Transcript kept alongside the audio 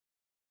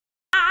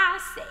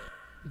say,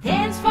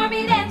 dance for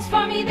me, dance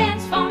for me,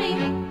 dance for me.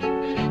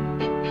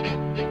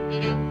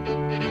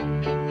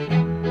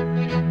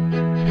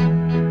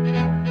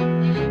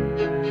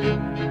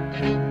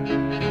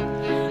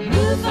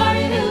 Move for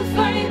me, move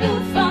for me,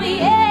 move for me,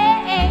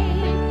 yeah.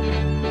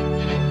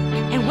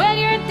 And when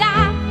you're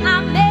down,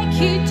 I'll make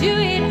you do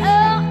it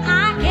all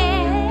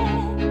again.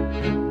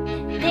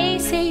 They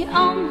say,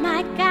 oh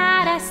my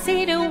God, I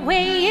see the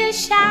way you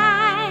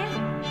shine.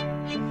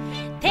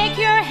 Take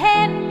your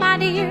hand, my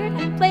dear,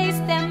 and place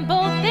them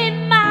both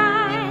in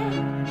mine.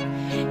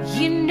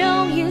 You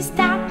know you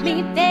stopped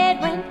me dead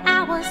when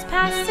I was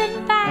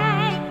passing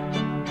by.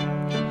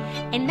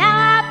 And now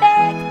I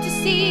beg to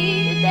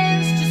see you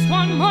dance just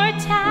one more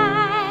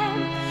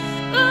time.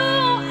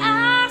 Ooh,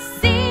 I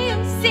see you,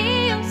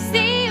 see you,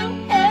 see you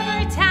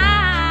every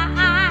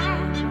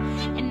time.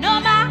 And oh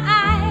my,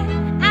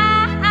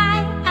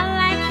 I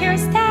like your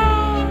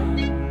style.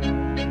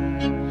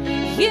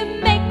 You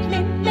make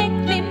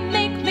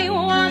me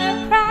wanna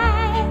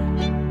cry.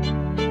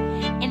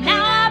 And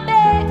now I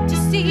beg to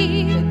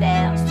see you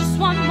dance just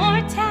one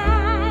more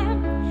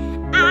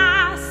time.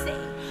 I say,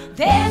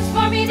 dance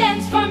for me,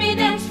 dance for me,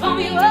 dance for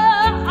me, oh.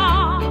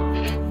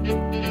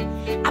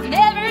 I've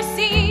never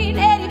seen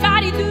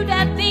anybody do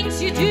the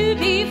things you do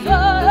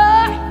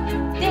before.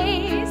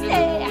 They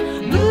say,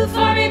 move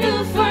for me,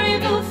 move for me,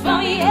 move for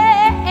me,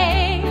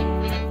 yeah.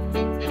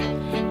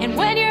 And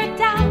when you're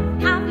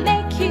down, I'll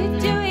make you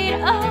do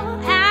it all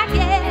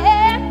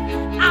again.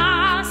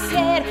 I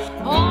said,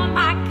 oh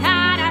my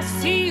God, I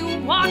see you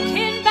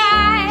walking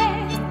by.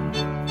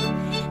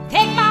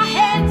 Take my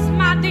hands,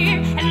 my dear,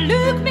 and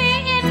look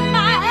me in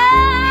my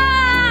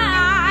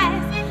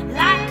eyes.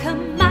 Like a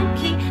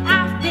monkey,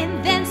 I've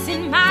been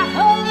dancing my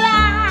whole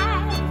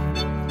life.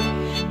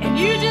 And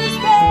you just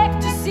beg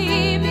to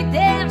see me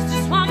dance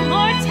just one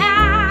more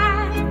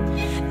time.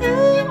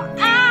 Ooh,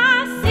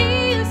 I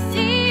see you,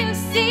 see you,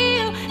 see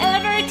you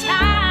every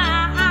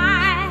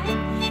time.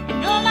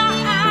 And oh my,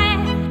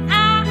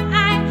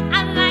 I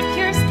like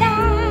your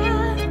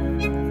style.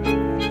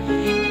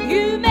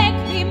 You make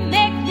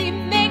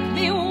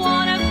me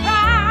wanna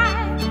cry.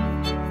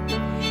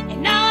 And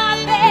now I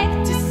beg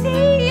to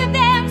see you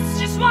dance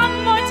just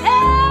one more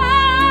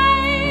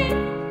time.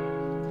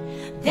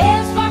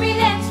 Dance for me,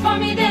 dance for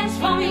me, dance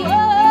for me, oh.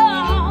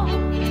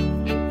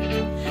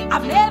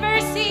 I've never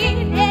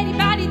seen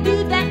anybody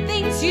do the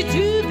things you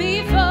do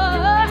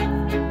before.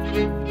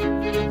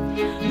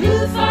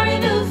 Move for me,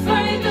 move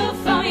for me, move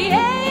for me,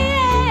 yeah.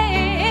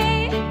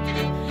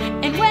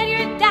 And when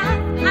you're down,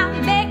 I'll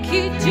make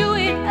you do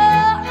it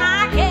all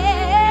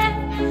again,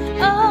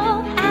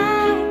 all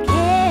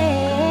again,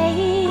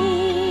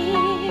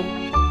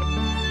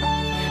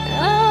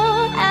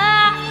 all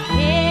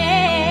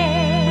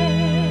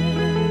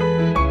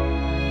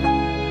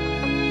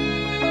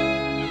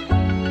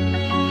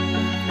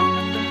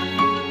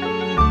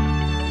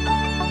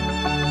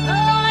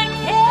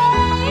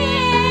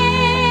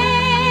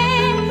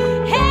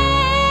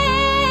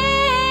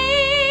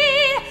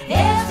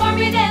dance for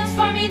me, dance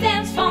for me,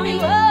 dance for me,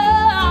 oh.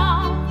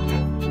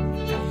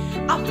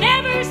 I've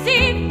never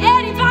seen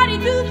anybody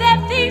do the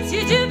things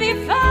you do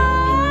before.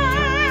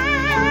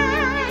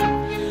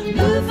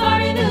 Move for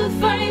me, move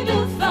for me,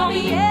 move for me,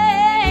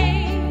 yeah.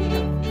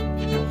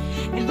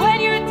 And when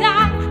you're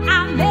down,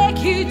 I'll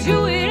make you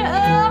do it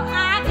all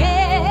again.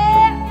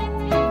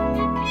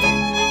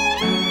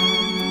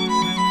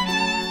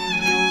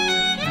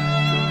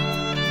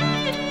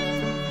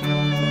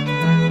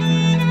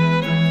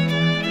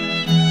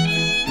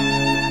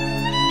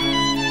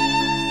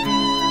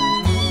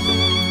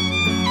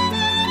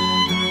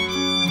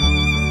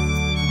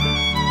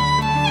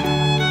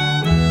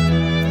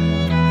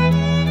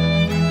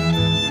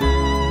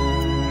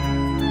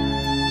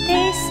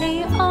 They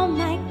say, oh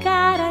my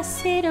God, I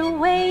see the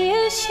way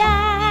you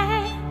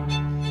shine.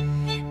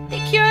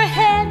 Take your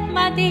hand,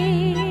 my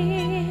dear,